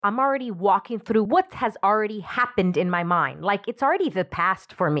I'm already walking through what has already happened in my mind. Like it's already the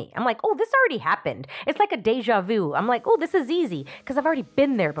past for me. I'm like, oh, this already happened. It's like a deja vu. I'm like, oh, this is easy because I've already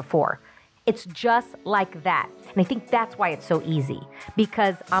been there before. It's just like that. And I think that's why it's so easy,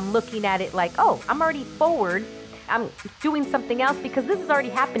 because I'm looking at it like, oh, I'm already forward. I'm doing something else because this is already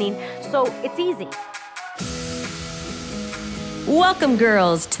happening. So it's easy. Welcome,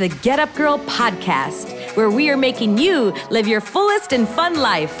 girls, to the Get Up Girl podcast, where we are making you live your fullest and fun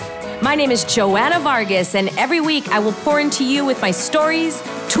life. My name is Joanna Vargas, and every week I will pour into you with my stories,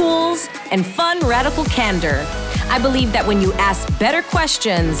 tools, and fun radical candor. I believe that when you ask better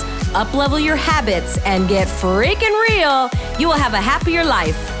questions, up-level your habits, and get freaking real, you will have a happier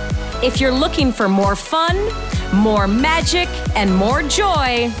life. If you're looking for more fun, more magic, and more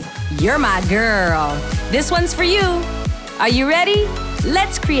joy, you're my girl. This one's for you. Are you ready?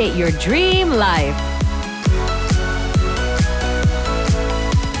 Let's create your dream life.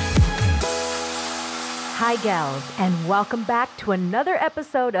 Hi, gals, and welcome back to another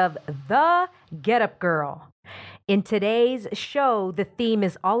episode of The Get Up Girl. In today's show, the theme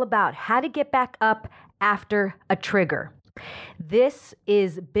is all about how to get back up after a trigger. This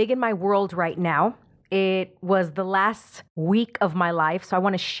is big in my world right now. It was the last week of my life, so I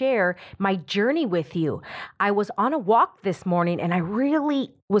want to share my journey with you. I was on a walk this morning and I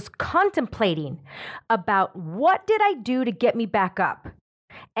really was contemplating about what did I do to get me back up?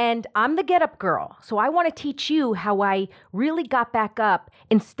 And I'm the get up girl, so I want to teach you how I really got back up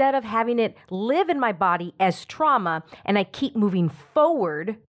instead of having it live in my body as trauma, and I keep moving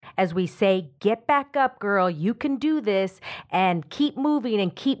forward. As we say, get back up, girl, you can do this, and keep moving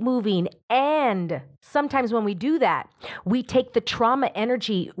and keep moving. And sometimes when we do that, we take the trauma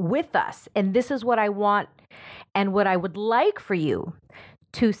energy with us. And this is what I want and what I would like for you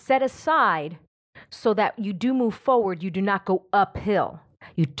to set aside so that you do move forward. You do not go uphill.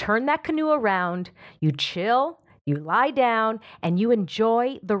 You turn that canoe around, you chill, you lie down, and you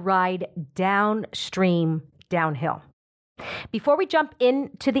enjoy the ride downstream, downhill. Before we jump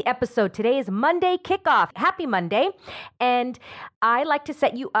into the episode, today is Monday kickoff. Happy Monday. And I like to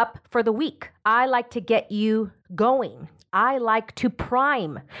set you up for the week. I like to get you going. I like to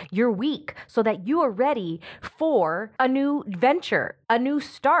prime your week so that you are ready for a new venture, a new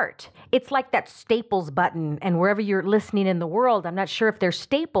start. It's like that Staples button, and wherever you're listening in the world, I'm not sure if there's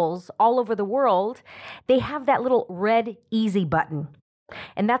Staples all over the world, they have that little red easy button.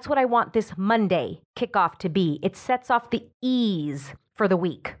 And that's what I want this Monday kickoff to be. It sets off the ease for the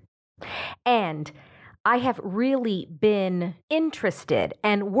week. And I have really been interested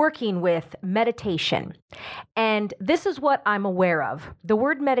and working with meditation. And this is what I'm aware of. The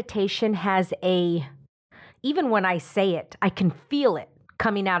word meditation has even when I say it, I can feel it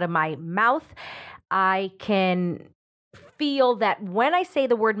coming out of my mouth. I can feel that when I say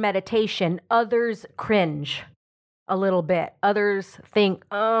the word meditation, others cringe a little bit. Others think,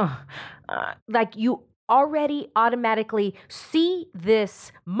 like you already automatically see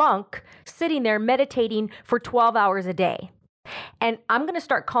this monk sitting there meditating for 12 hours a day. And I'm going to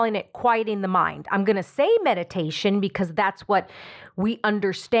start calling it quieting the mind. I'm going to say meditation because that's what we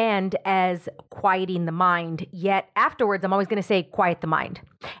understand as quieting the mind. Yet afterwards, I'm always going to say quiet the mind.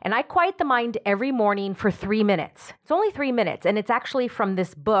 And I quiet the mind every morning for 3 minutes. It's only 3 minutes. And it's actually from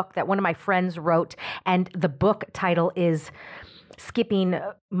this book that one of my friends wrote. And the book title is skipping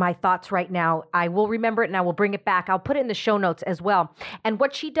my thoughts right now. I will remember it and I will bring it back. I'll put it in the show notes as well. And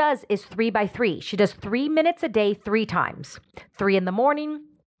what she does is 3 by 3. She does 3 minutes a day, 3 times. 3 in the morning,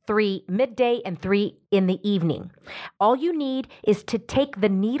 3 midday, and 3 in the evening. All you need is to take the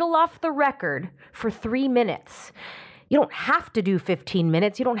needle off the record for 3 minutes. You don't have to do 15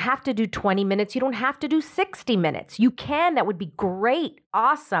 minutes. You don't have to do 20 minutes. You don't have to do 60 minutes. You can. That would be great.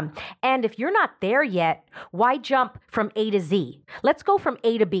 Awesome. And if you're not there yet, why jump from A to Z? Let's go from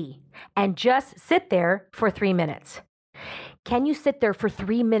A to B and just sit there for 3 minutes. Can you sit there for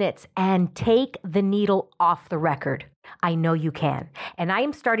 3 minutes and take the needle off the record? I know you can. And I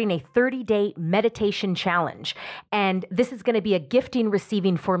am starting a 30-day meditation challenge. And this is going to be a gifting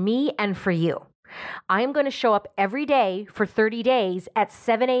receiving for me and for you. I am going to show up every day for 30 days at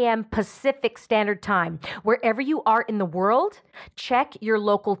 7 a.m. Pacific Standard Time. Wherever you are in the world, check your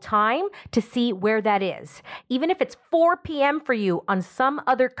local time to see where that is. Even if it's 4 p.m. for you on some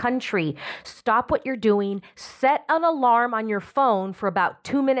other country, stop what you're doing, set an alarm on your phone for about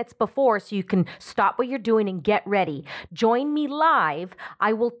 2 minutes before so you can stop what you're doing and get ready. Join me live.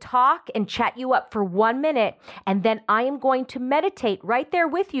 I will talk and chat you up for 1 minute, and then I am going to meditate right there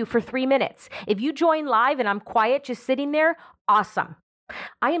with you for 3 minutes. If you join live and I'm quiet, just sitting there, awesome.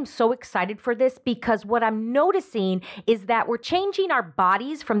 I am so excited for this because what I'm noticing is that we're changing our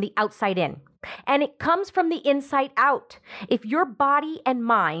bodies from the outside in. And it comes from the inside out. If your body and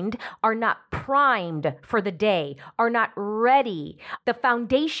mind are not primed for the day, are not ready, the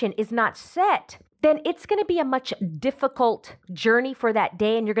foundation is not set, then it's going to be a much difficult journey for that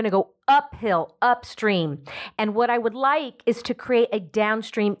day, and you're going to go uphill, upstream. And what I would like is to create a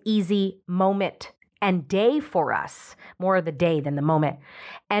downstream easy moment and day for us, more of the day than the moment.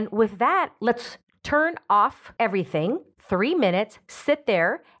 And with that, let's turn off everything, 3 minutes, sit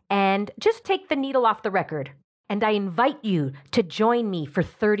there, and just take the needle off the record. And I invite you to join me for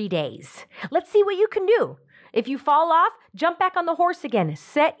 30 days. Let's see what you can do. If you fall off, jump back on the horse again.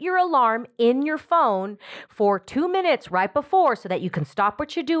 Set your alarm in your phone for 2 minutes right before so that you can stop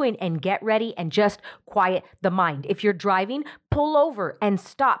what you're doing and get ready and just quiet the mind. If you're driving, pull over and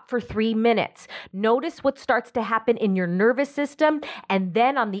stop for 3 minutes. Notice what starts to happen in your nervous system and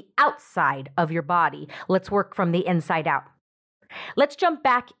then on the outside of your body. Let's work from the inside out. Let's jump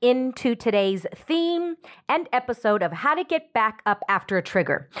back into today's theme and episode of how to get back up after a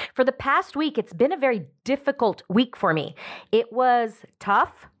trigger. For the past week, it's been a very difficult week for me. It was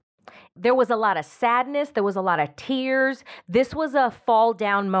tough. There was a lot of sadness. There was a lot of tears. This was a fall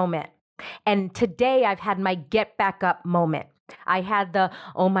down moment. And today I've had my get back up moment. I had the,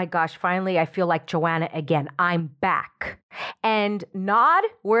 oh my gosh, finally I feel like Joanna again. I'm back. And nod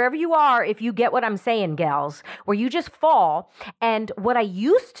wherever you are if you get what I'm saying, gals, where you just fall. And what I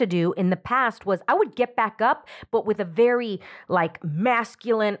used to do in the past was I would get back up, but with a very like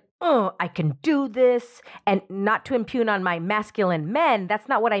masculine, I can do this. And not to impugn on my masculine men, that's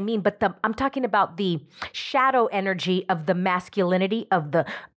not what I mean, but I'm talking about the shadow energy of the masculinity of the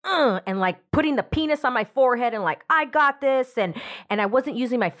and like putting the penis on my forehead and like, I got this. And I wasn't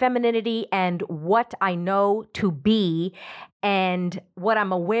using my femininity and what I know to be and what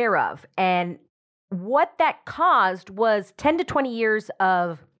I'm aware of. And what that caused was 10 to 20 years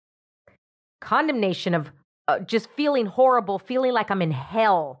of condemnation of just feeling horrible, feeling like I'm in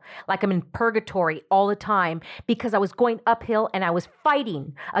hell, like I'm in purgatory all the time because I was going uphill and I was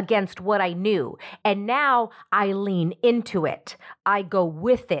fighting against what I knew. And now I lean into it. I go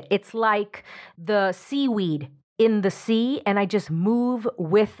with it. It's like the seaweed in the sea and I just move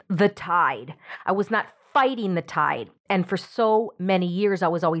with the tide. I was not fighting the tide. And for so many years, I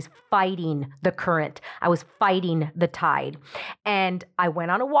was always fighting the current. I was fighting the tide. And I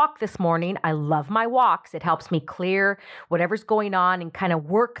went on a walk this morning. I love my walks. It helps me clear whatever's going on and kind of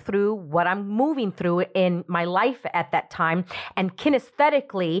work through what I'm moving through in my life at that time. And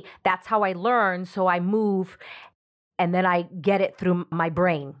kinesthetically, that's how I learn. So I move and then I get it through my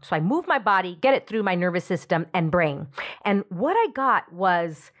brain. So I move my body, get it through my nervous system and brain. And what I got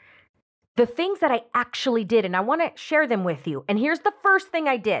was the things that I actually did, and I want to share them with you. And here's the first thing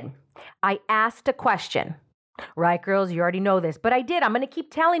I did. I asked a question. Right, girls, you already know this, but I did. I'm going to keep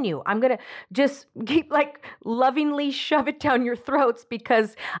telling you. I'm going to just keep like lovingly shove it down your throats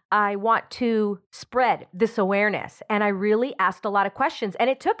because I want to spread this awareness. And I really asked a lot of questions, and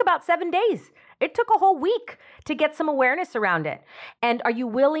it took about 7 days. It took a whole week to get some awareness around it. And are you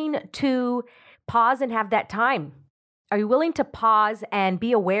willing to pause and have that time? Are you willing to pause and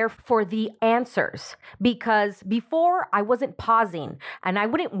be aware for the answers? Because before I wasn't pausing and I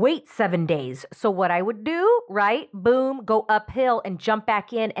wouldn't wait 7 days. So what I would do, right? Boom, go uphill and jump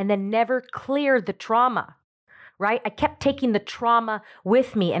back in and then never clear the trauma, right? I kept taking the trauma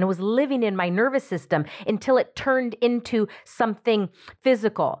with me and it was living in my nervous system until it turned into something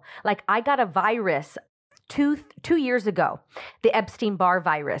physical. Like I got a virus two years ago, the Epstein-Barr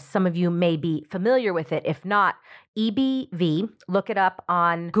virus. Some of you may be familiar with it. If not, EBV, look it up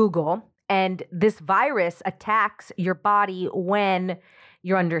on Google. And this virus attacks your body when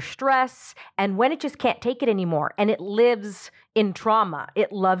you're under stress and when it just can't take it anymore. And it lives in trauma.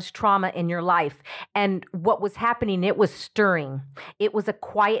 It loves trauma in your life. And what was happening, it was stirring. It was a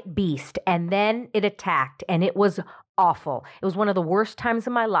quiet beast. And then it attacked and it was awful. It was one of the worst times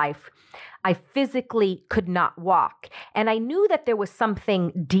of my life. I physically could not walk. And I knew that there was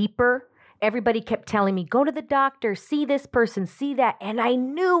something deeper. Everybody kept telling me, go to the doctor, see this person, see that. And I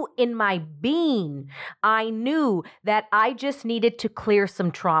knew in my being, I knew that I just needed to clear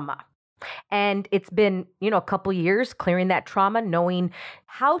some trauma. And it's been, a couple years clearing that trauma, knowing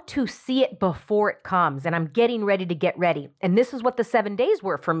how to see it before it comes. And I'm getting ready to get ready. And this is what the 7 days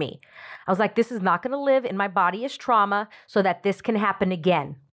were for me. I was like, this is not going to live in my body as trauma so that this can happen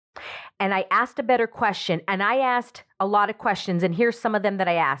again. And I asked a better question. And I asked a lot of questions. And here's some of them that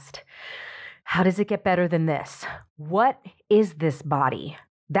I asked. How does it get better than this? What is this body?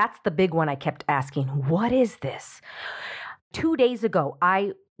 That's the big one I kept asking. What is this? 2 days ago,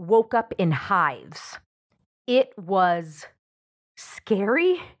 I woke up in hives. It was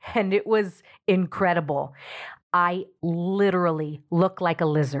scary and it was incredible. I literally looked like a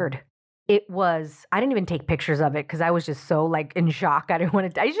lizard. I didn't even take pictures of it because I was just so like in shock. I should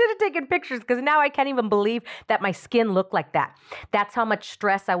have taken pictures because now I can't even believe that my skin looked like that. That's how much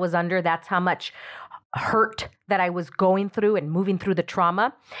stress I was under. That's how much hurt that I was going through and moving through the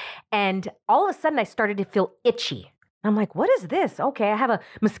trauma. And all of a sudden I started to feel itchy. I'm like, what is this? Okay, I have a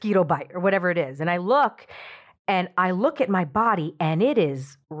mosquito bite or whatever it is. And I look at my body and it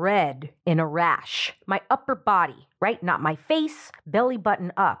is red in a rash. My upper body, right? Not my face, belly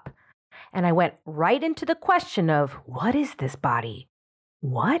button up. And I went right into the question of, what is this body?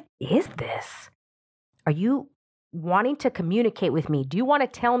 What is this? Are you wanting to communicate with me? Do you want to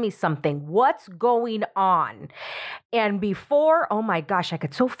tell me something? What's going on? And before, oh my gosh, I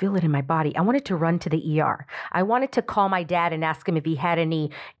could so feel it in my body. I wanted to run to the ER. I wanted to call my dad and ask him if he had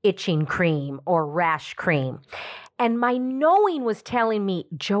any itching cream or rash cream. And my knowing was telling me,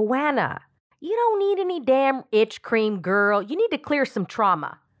 Joanna, you don't need any damn itch cream, girl. You need to clear some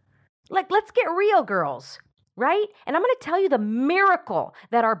trauma. Like, let's get real, girls, right? And I'm going to tell you the miracle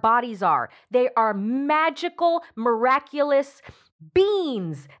that our bodies are. They are magical, miraculous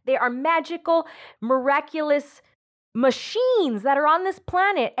beings. They are magical, miraculous machines that are on this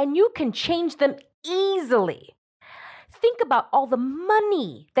planet, and you can change them easily. Think about all the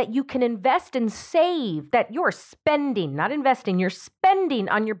money that you can invest and save that you're spending, not investing, you're spending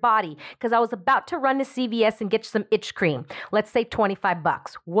on your body. Because I was about to run to CVS and get some itch cream. Let's say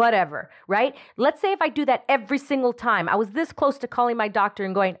 $25, whatever, right? Let's say if I do that every single time, I was this close to calling my doctor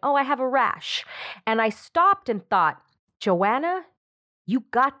and going, oh, I have a rash. And I stopped and thought, Joanna, you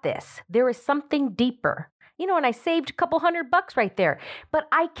got this. There is something deeper. And I saved a couple $100 right there. But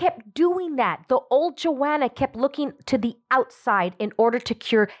I kept doing that. The old Joanna kept looking to the outside in order to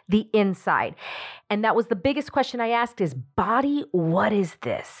cure the inside. And that was the biggest question I asked is, body, what is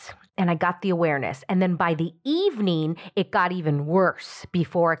this? And I got the awareness. And then by the evening, it got even worse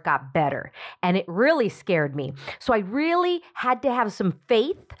before it got better. And it really scared me. So I really had to have some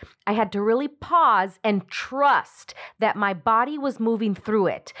faith. I had to really pause and trust that my body was moving through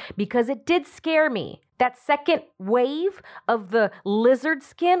it because it did scare me. That second wave of the lizard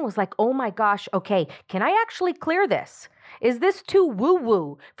skin was like, oh my gosh, okay, can I actually clear this? Is this too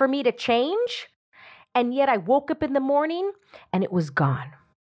woo-woo for me to change? And yet I woke up in the morning and it was gone.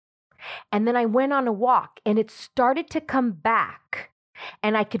 And then I went on a walk and it started to come back.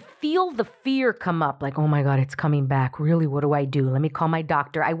 And I could feel the fear come up like, oh my God, it's coming back. Really, what do I do? Let me call my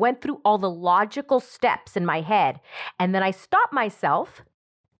doctor. I went through all the logical steps in my head. And then I stopped myself.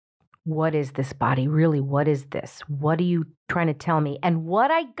 What is this body? Really, what is this? What are you trying to tell me? And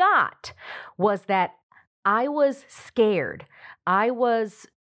what I got was that I was scared. I was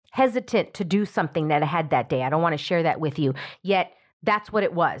hesitant to do something that I had that day. I don't want to share that with you. Yet that's what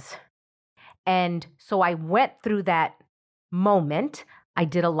it was. And so I went through that moment. I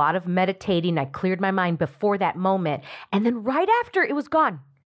did a lot of meditating. I cleared my mind before that moment. And then right after, it was gone.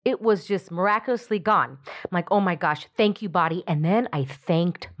 It was just miraculously gone. I'm like, oh my gosh, thank you, body. And then I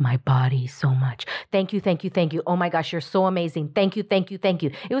thanked my body so much. Thank you, thank you, thank you. Oh my gosh, you're so amazing. Thank you, thank you, thank you.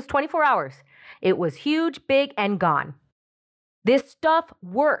 It was 24 hours. It was huge, big, and gone. This stuff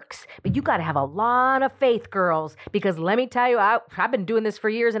works, but you got to have a lot of faith, girls, because let me tell you, I've been doing this for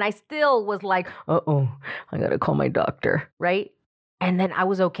years and I still was like, uh-oh, I got to call my doctor, right? And then I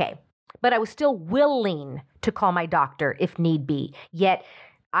was okay. But I was still willing to call my doctor if need be. Yet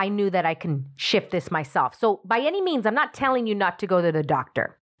I knew that I can shift this myself. So by any means, I'm not telling you not to go to the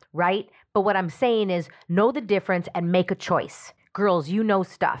doctor, right? But what I'm saying is know the difference and make a choice. Girls, you know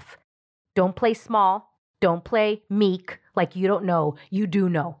stuff. Don't play small. Don't play meek like you don't know. You do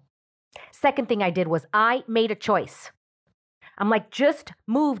know. Second thing I did was I made a choice. I'm like, just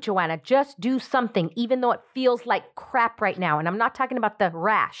move, Joanna. Just do something, even though it feels like crap right now. And I'm not talking about the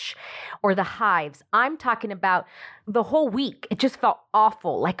rash or the hives. I'm talking about the whole week. It just felt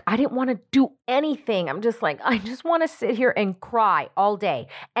awful. Like I didn't want to do anything. I'm just like, I just want to sit here and cry all day.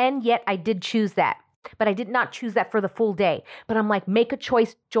 And yet I did choose that. But I did not choose that for the full day. But I'm like, make a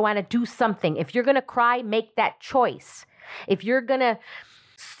choice, Joanna, do something. If you're going to cry, make that choice. If you're going to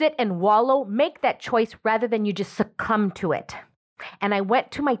sit and wallow, make that choice rather than you just succumb to it. And I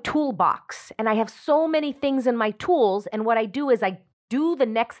went to my toolbox and I have so many things in my tools. And what I do is I do the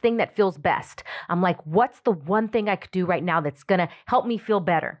next thing that feels best. I'm like, what's the one thing I could do right now that's going to help me feel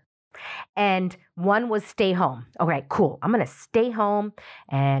better? And one was stay home. All right, cool. I'm going to stay home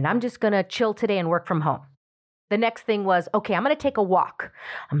and I'm just going to chill today and work from home. The next thing was, okay, I'm going to take a walk.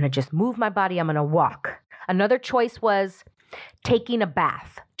 I'm going to just move my body. I'm going to walk. Another choice was, taking a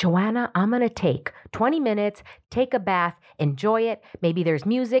bath. Joanna, I'm going to take 20 minutes, take a bath, enjoy it. Maybe there's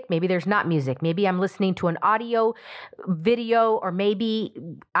music, maybe there's not music. Maybe I'm listening to an audio video, or maybe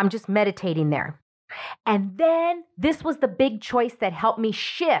I'm just meditating there. And then this was the big choice that helped me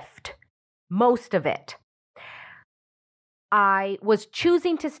shift most of it. I was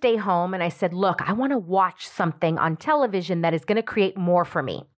choosing to stay home, and I said, look, I want to watch something on television that is going to create more for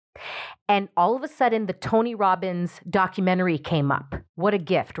me. And all of a sudden, the Tony Robbins documentary came up. What a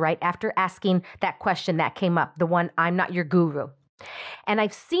gift, right? After asking that question, that came up, the one, I'm Not Your Guru. And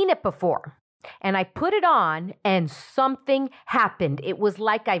I've seen it before. And I put it on and something happened. It was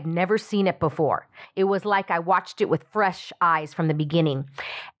like I've never seen it before. It was like I watched it with fresh eyes from the beginning.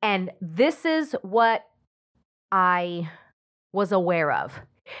 And this is what I was aware of.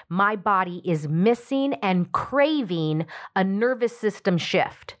 My body is missing and craving a nervous system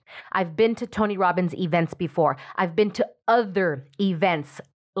shift. I've been to Tony Robbins events before. I've been to other events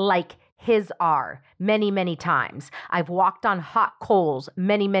like his are many, many times. I've walked on hot coals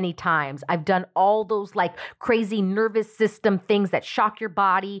many, many times. I've done all those like crazy nervous system things that shock your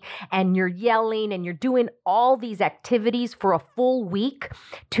body, and you're yelling and you're doing all these activities for a full week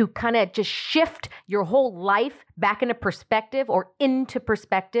to kind of just shift your whole life back into perspective.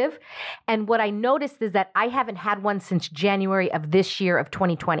 And what I noticed is that I haven't had one since January of this year of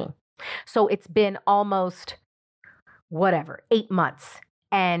 2020. So it's been almost 8 months.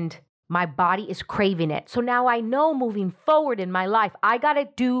 And my body is craving it. So now I know moving forward in my life, I got to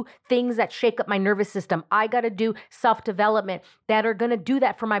do things that shake up my nervous system. I got to do self-development that are going to do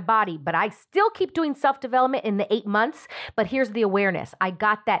that for my body. But I still keep doing self-development in the 8 months. But here's the awareness. I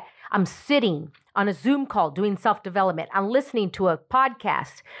got that I'm sitting on a Zoom call doing self-development. I'm listening to a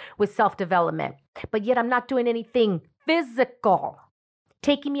podcast with self-development. But yet I'm not doing anything physical,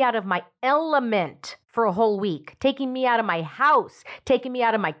 taking me out of my element for a whole week, taking me out of my house, taking me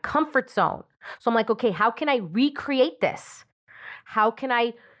out of my comfort zone. So I'm like, okay, how can I recreate this? How can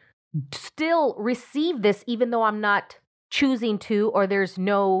I still receive this even though I'm not choosing to, or there's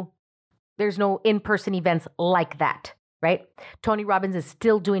no in-person events like that, right? Tony Robbins is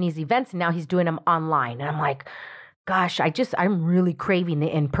still doing his events, and now he's doing them online. And I'm like, gosh, I'm really craving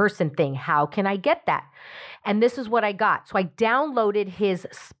the in-person thing. How can I get that? And this is what I got. So I downloaded his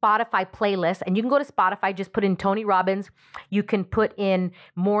Spotify playlist, and you can go to Spotify, just put in Tony Robbins. You can put in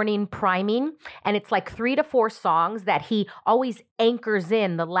Morning Priming, and it's like 3 to 4 songs that he always anchors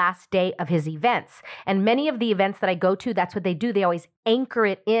in the last day of his events. And many of the events that I go to, that's what they do. They always anchor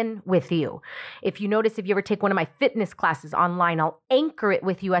it in with you. If you notice, if you ever take one of my fitness classes online, I'll anchor it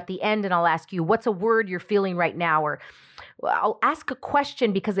with you at the end, and I'll ask you, what's a word you're feeling right now? Or I'll ask a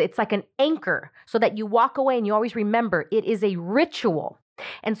question because it's like an anchor so that you walk away and you always remember it is a ritual.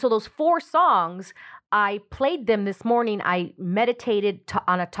 And so those 4 songs, I played them this morning. I meditated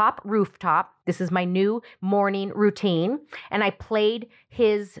on a top rooftop. This is my new morning routine. And I played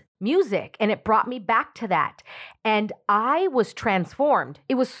his music, and it brought me back to that. And I was transformed.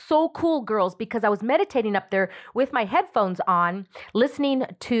 It was so cool, girls, because I was meditating up there with my headphones on, listening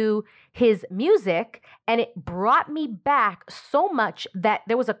to his music, and it brought me back so much that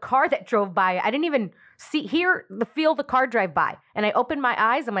there was a car that drove by. I didn't even feel the car drive by. And I opened my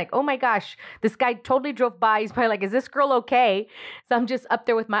eyes. I'm like, oh my gosh, this guy totally drove by. He's probably like, is this girl okay? So I'm just up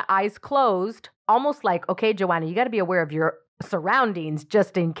there with my eyes closed, almost like, okay, Joanna, you got to be aware of your surroundings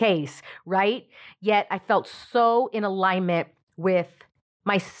just in case, right? Yet I felt so in alignment with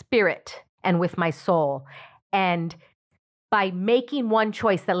my spirit and with my soul. And by making one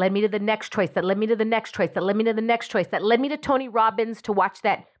choice that led me to the next choice, that led me to the next choice, that led me to the next choice, that led me to Tony Robbins to watch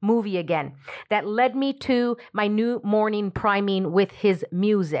that movie again, that led me to my new morning priming with his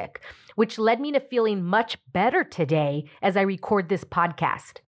music, which led me to feeling much better today as I record this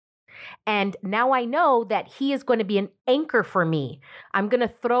podcast. And now I know that he is going to be an anchor for me. I'm going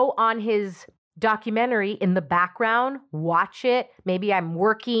to throw on his documentary in the background, watch it. Maybe I'm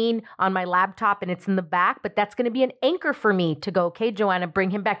working on my laptop and it's in the back, but that's going to be an anchor for me to go, okay, Joanna,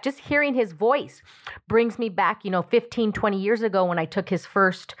 bring him back. Just hearing his voice brings me back, 15, 20 years ago when I took his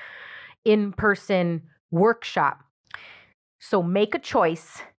first in-person workshop. So make a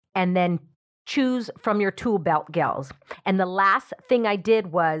choice and then choose from your tool belt, gals. And the last thing I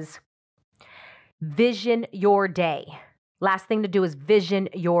did was vision your day. Last thing to do is vision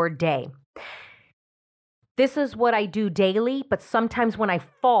your day. This is what I do daily, but sometimes when I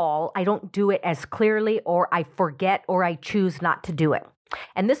fall, I don't do it as clearly, or I forget, or I choose not to do it.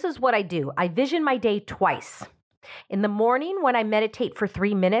 And this is what I do. I vision my day twice. In the morning, when I meditate for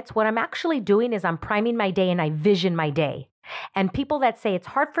 3 minutes, what I'm actually doing is I'm priming my day and I vision my day. And people that say it's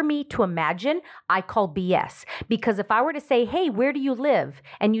hard for me to imagine, I call BS. Because if I were to say, hey, where do you live?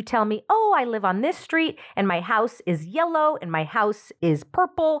 And you tell me, oh, I live on this street and my house is yellow and my house is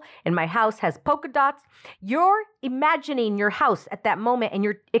purple and my house has polka dots, you're imagining your house at that moment and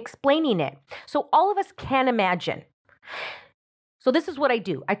you're explaining it. So all of us can imagine. So this is what I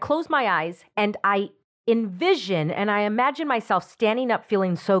do. I close my eyes and I envision and I imagine myself standing up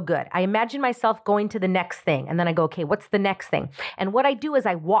feeling so good. I imagine myself going to the next thing and then I go, okay, what's the next thing? And what I do is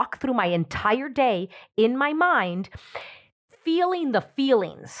I walk through my entire day in my mind, feeling the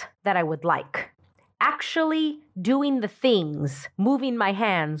feelings that I would like, actually doing the things, moving my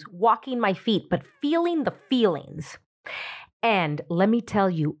hands, walking my feet, but feeling the feelings. And let me tell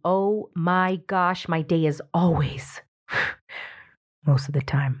you, oh my gosh, my day is always, most of the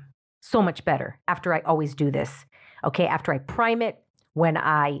time, so much better after I always do this. Okay, after I prime it, when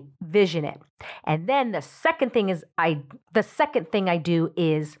I vision it. And then the second thing I do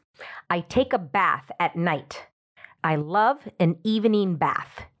is I take a bath at night. I love an evening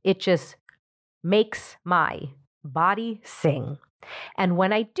bath. It just makes my body sing. And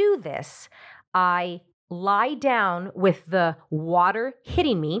when I do this, I lie down with the water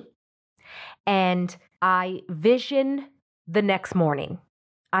hitting me and I vision the next morning.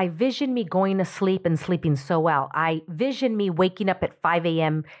 I vision me going to sleep and sleeping so well. I vision me waking up at 5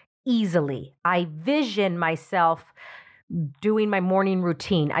 a.m. easily. I vision myself doing my morning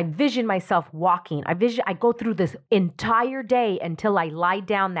routine. I vision myself walking. I go through this entire day until I lie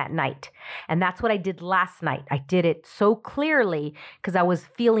down that night. And that's what I did last night. I did it so clearly because I was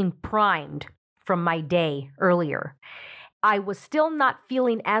feeling primed from my day earlier. I was still not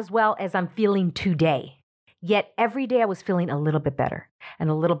feeling as well as I'm feeling today. Yet every day I was feeling a little bit better and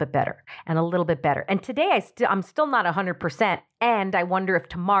a little bit better and a little bit better. And today I'm still not 100%. And I wonder if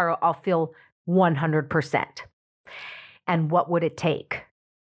tomorrow I'll feel 100%. And what would it take?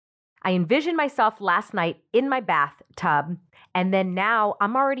 I envisioned myself last night in my bathtub. And then now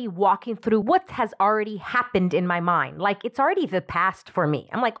I'm already walking through what has already happened in my mind. Like it's already the past for me.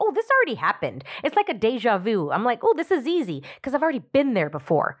 I'm like, oh, this already happened. It's like a deja vu. I'm like, oh, this is easy because I've already been there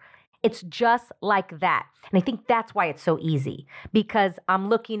before. It's just like that. And I think that's why it's so easy because I'm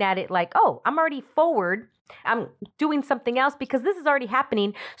looking at it like, oh, I'm already forward. I'm doing something else because this is already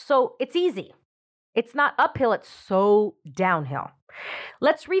happening. So it's easy. It's not uphill. It's so downhill.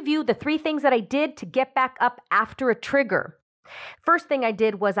 Let's review the 3 things that I did to get back up after a trigger. First thing I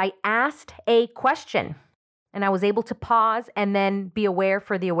did was I asked a question and I was able to pause and then be aware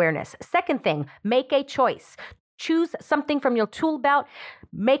for the awareness. Second thing, make a choice. Choose something from your tool belt,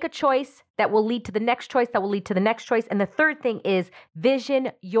 make a choice that will lead to the next choice, that will lead to the next choice. And the third thing is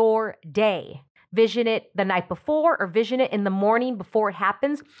vision your day. Vision it the night before or vision it in the morning before it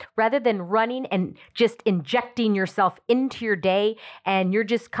happens, rather than running and just injecting yourself into your day and you're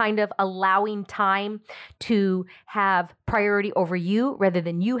just kind of allowing time to have priority over you rather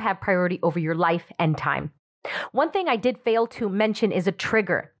than you have priority over your life and time. One thing I did fail to mention is a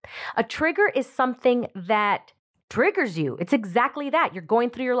trigger. A trigger is something that triggers you. It's exactly that. You're going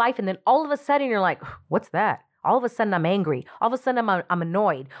through your life and then all of a sudden you're like, what's that? All of a sudden I'm angry. All of a sudden I'm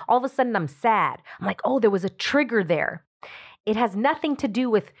annoyed. All of a sudden I'm sad. I'm like, oh, there was a trigger there. It has nothing to do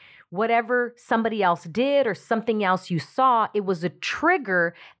with whatever somebody else did or something else you saw. It was a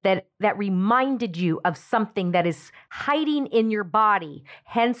trigger that reminded you of something that is hiding in your body,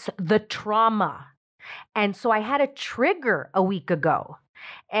 hence the trauma. And so I had a trigger a week ago.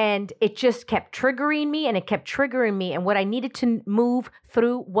 And it just kept triggering me and it kept triggering me. And what I needed to move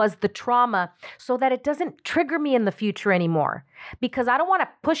through was the trauma so that it doesn't trigger me in the future anymore. Because I don't want to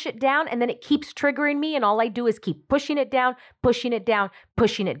push it down and then it keeps triggering me. And all I do is keep pushing it down, pushing it down,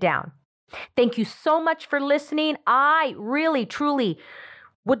 pushing it down. Thank you so much for listening. I really, truly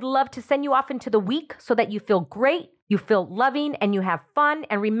would love to send you off into the week so that you feel great. You feel loving and you have fun.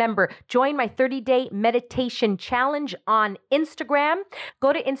 And remember, join my 30-day meditation challenge on Instagram.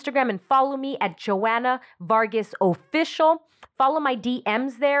 Go to Instagram and follow me at Joanna Vargas Official. Follow my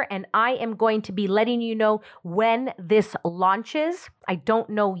DMs there, and I am going to be letting you know when this launches. I don't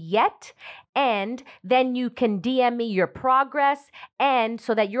know yet. And then you can DM me your progress, and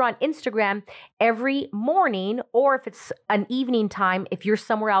so that you're on Instagram every morning, or if it's an evening time, if you're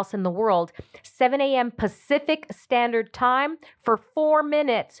somewhere else in the world, 7 a.m. Pacific Standard Time for 4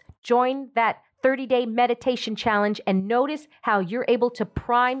 minutes. Join that 30-day meditation challenge and notice how you're able to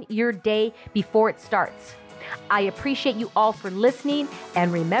prime your day before it starts. I appreciate you all for listening,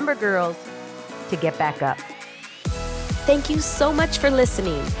 and remember, girls, to get back up. Thank you so much for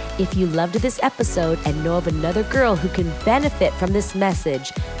listening. If you loved this episode and know of another girl who can benefit from this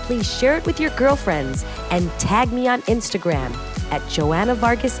message, please share it with your girlfriends and tag me on Instagram at Joanna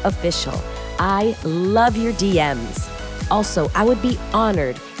Vargas Official. I love your DMs. Also, I would be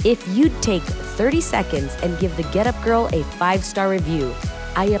honored if you'd take 30 seconds and give the Get Up Girl a 5-star review.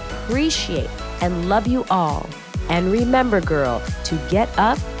 I appreciate and love you all. And remember, girl, to get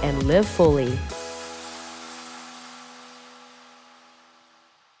up and live fully.